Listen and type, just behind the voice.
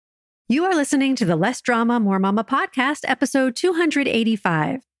You are listening to the Less Drama, More Mama podcast, episode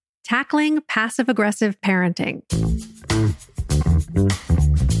 285, Tackling Passive-Aggressive Parenting.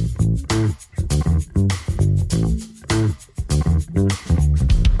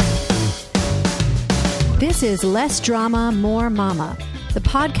 This is Less Drama, More Mama, the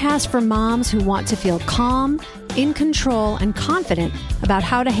podcast for moms who want to feel calm, in control, and confident about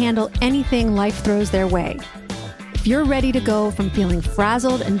how to handle anything life throws their way. If you're ready to go from feeling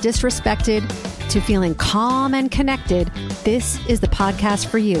frazzled and disrespected to feeling calm and connected, this is the podcast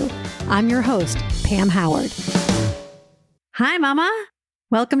for you. I'm your host, Pam Howard. Hi, Mama.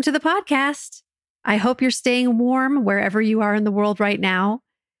 Welcome to the podcast. I hope you're staying warm wherever you are in the world right now.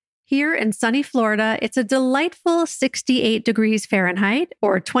 Here in sunny Florida, it's a delightful 68 degrees Fahrenheit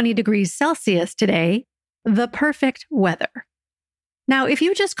or 20 degrees Celsius today, the perfect weather. Now, if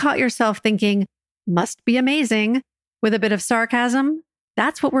you just caught yourself thinking, must be amazing, with a bit of sarcasm,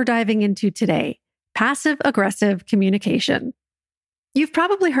 that's what we're diving into today, passive-aggressive communication. You've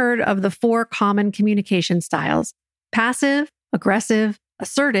probably heard of the 4 common communication styles: passive, aggressive,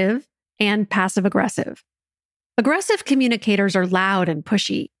 assertive, and passive-aggressive. Aggressive communicators are loud and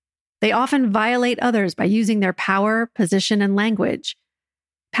pushy. They often violate others by using their power, position, and language.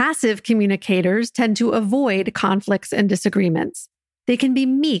 Passive communicators tend to avoid conflicts and disagreements. They can be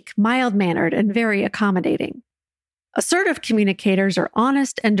meek, mild-mannered, and very accommodating. Assertive communicators are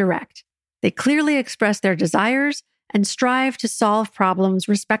honest and direct. They clearly express their desires and strive to solve problems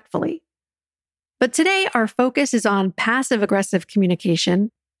respectfully. But today, our focus is on passive-aggressive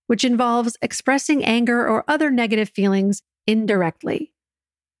communication, which involves expressing anger or other negative feelings indirectly.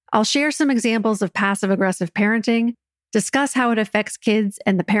 I'll share some examples of passive-aggressive parenting, discuss how it affects kids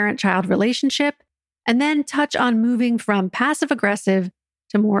and the parent-child relationship, and then touch on moving from passive-aggressive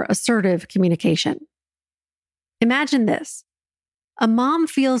to more assertive communication. Imagine this. A mom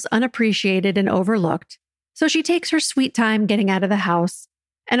feels unappreciated and overlooked, so she takes her sweet time getting out of the house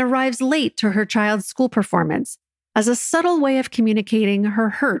and arrives late to her child's school performance as a subtle way of communicating her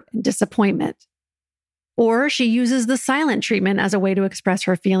hurt and disappointment. Or she uses the silent treatment as a way to express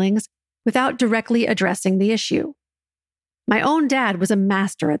her feelings without directly addressing the issue. My own dad was a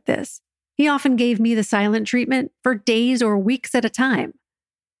master at this. He often gave me the silent treatment for days or weeks at a time.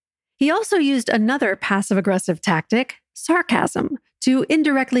 He also used another passive-aggressive tactic, sarcasm, to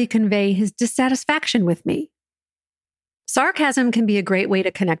indirectly convey his dissatisfaction with me. Sarcasm can be a great way to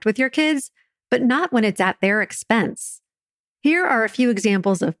connect with your kids, but not when it's at their expense. Here are a few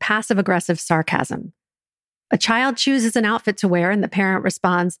examples of passive-aggressive sarcasm. A child chooses an outfit to wear and the parent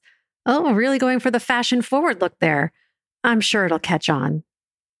responds, "Oh, really going for the fashion-forward look there. I'm sure it'll catch on."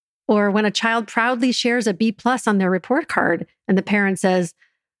 Or when a child proudly shares a B+ on their report card and the parent says,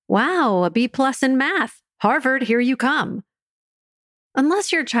 "Wow, a B+ in math. Harvard, here you come."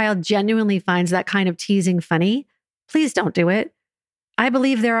 Unless your child genuinely finds that kind of teasing funny, please don't do it. I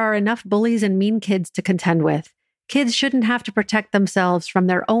believe there are enough bullies and mean kids to contend with. Kids shouldn't have to protect themselves from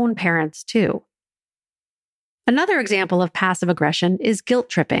their own parents, too. Another example of passive aggression is guilt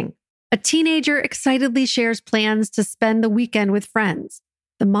tripping. A teenager excitedly shares plans to spend the weekend with friends.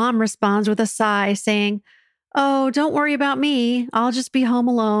 The mom responds with a sigh, saying, "Oh, don't worry about me. I'll just be home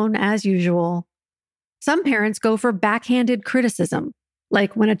alone as usual." Some parents go for backhanded criticism,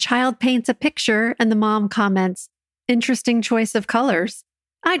 like when a child paints a picture and the mom comments, "Interesting choice of colors.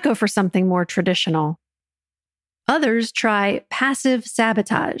 I'd go for something more traditional." Others try passive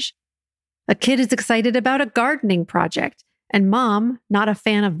sabotage. A kid is excited about a gardening project, and mom, not a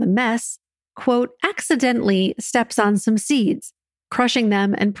fan of the mess, quote, accidentally steps on some seeds, crushing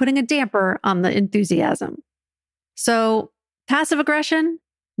them and putting a damper on the enthusiasm. So, passive aggression,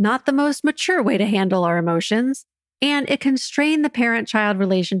 not the most mature way to handle our emotions, and it can strain the parent-child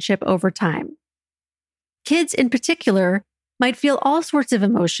relationship over time. Kids in particular might feel all sorts of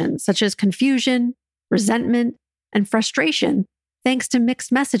emotions such as confusion, resentment, and frustration thanks to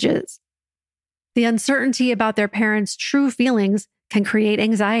mixed messages. The uncertainty about their parents' true feelings can create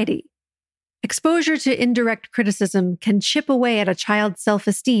anxiety. Exposure to indirect criticism can chip away at a child's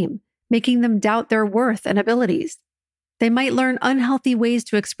self-esteem, making them doubt their worth and abilities. They might learn unhealthy ways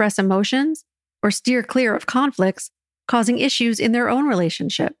to express emotions or steer clear of conflicts, causing issues in their own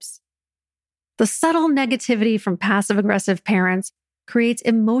relationships. The subtle negativity from passive-aggressive parents creates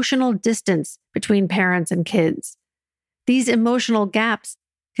emotional distance between parents and kids. These emotional gaps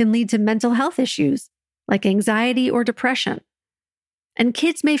can lead to mental health issues like anxiety or depression. And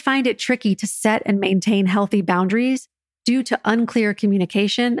kids may find it tricky to set and maintain healthy boundaries due to unclear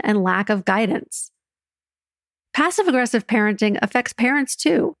communication and lack of guidance. Passive-aggressive parenting affects parents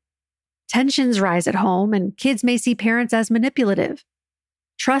too. Tensions rise at home, and kids may see parents as manipulative.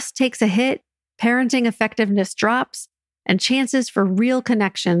 trust takes a hit, parenting effectiveness drops, and chances for real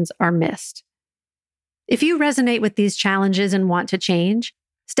connections are missed. If you resonate with these challenges and want to change,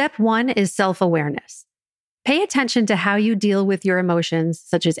 step 1 is self-awareness. Pay attention to how you deal with your emotions,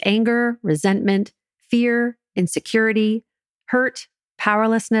 such as anger, resentment, fear, insecurity, hurt,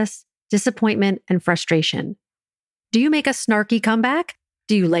 powerlessness, disappointment, and frustration. Do you make a snarky comeback?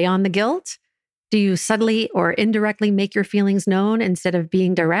 Do you lay on the guilt? Do you subtly or indirectly make your feelings known instead of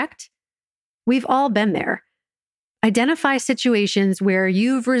being direct? We've all been there. Identify situations where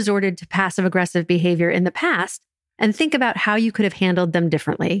you've resorted to passive-aggressive behavior in the past and think about how you could have handled them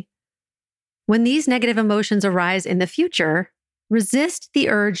differently. When these negative emotions arise in the future, resist the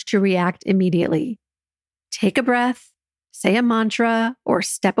urge to react immediately. Take a breath, say a mantra, or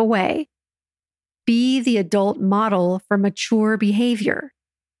step away. Be the adult model for mature behavior.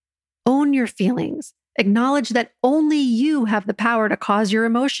 Own your feelings. Acknowledge that only you have the power to cause your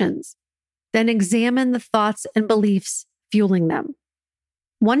emotions. Then examine the thoughts and beliefs fueling them.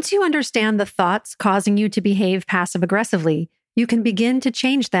 Once you understand the thoughts causing you to behave passive-aggressively, you can begin to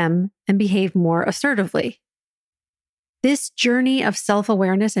change them and behave more assertively. This journey of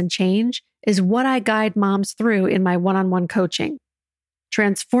self-awareness and change is what I guide moms through in my one-on-one coaching.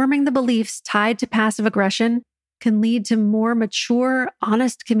 Transforming the beliefs tied to passive aggression can lead to more mature,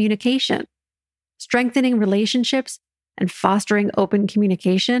 honest communication. Strengthening relationships and fostering open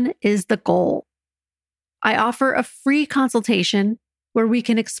communication is the goal. I offer a free consultation where we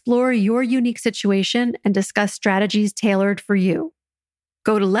can explore your unique situation and discuss strategies tailored for you.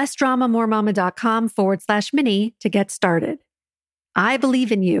 Go to lessdramamoremama.com/mini to get started. I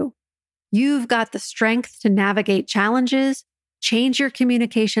believe in you. You've got the strength to navigate challenges, change your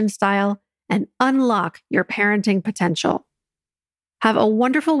communication style, and unlock your parenting potential. Have a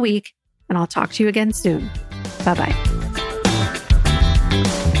wonderful week, and I'll talk to you again soon. Bye-bye.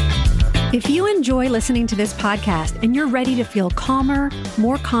 If you enjoy listening to this podcast and you're ready to feel calmer,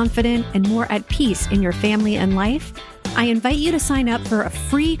 more confident, and more at peace in your family and life, I invite you to sign up for a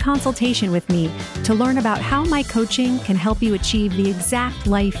free consultation with me to learn about how my coaching can help you achieve the exact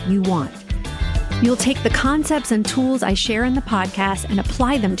life you want. You'll take the concepts and tools I share in the podcast and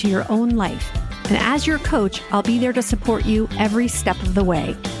apply them to your own life. And as your coach, I'll be there to support you every step of the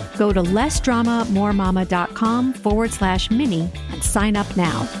way. Go to lessdramamoremama.com/mini and sign up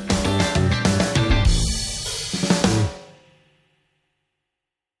now.